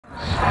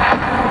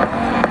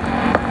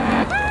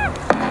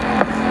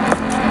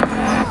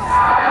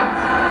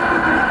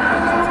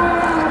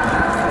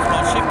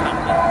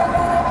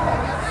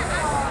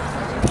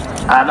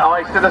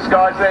into the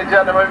skies, ladies and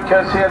gentlemen,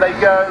 because here they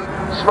go.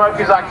 Smoke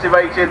is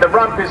activated, the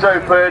ramp is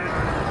open.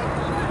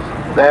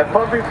 They're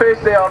pumping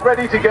fists, they are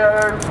ready to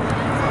go.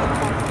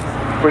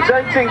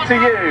 Presenting to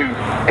you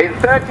in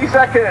 30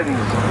 seconds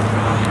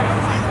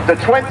the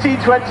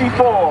 2024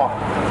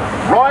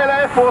 Royal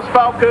Air Force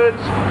Falcons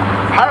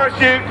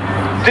Parachute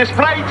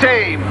Display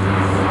Team.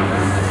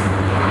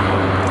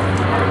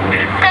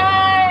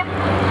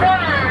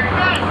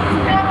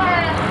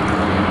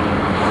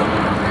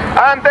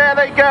 And there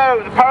they go,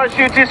 the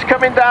parachutists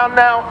coming down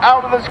now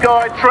out of the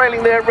sky,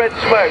 trailing their red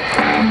smoke.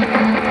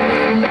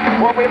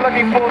 What we're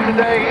looking for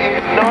today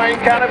is 9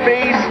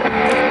 canopies.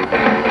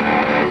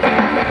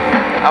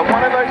 And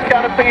one of those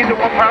canopies and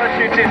one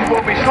parachutist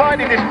will be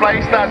slightly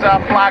displaced as our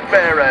flag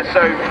bearer.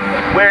 So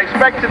we're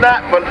expecting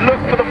that, but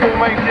look for the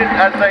formation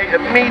as they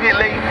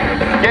immediately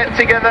get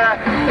together.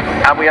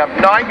 And we have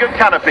 9 good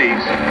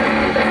canopies.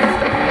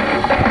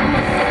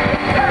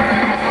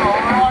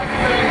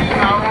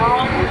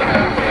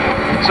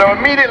 So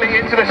immediately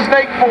into the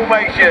snake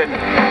formation.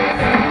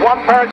 One parachute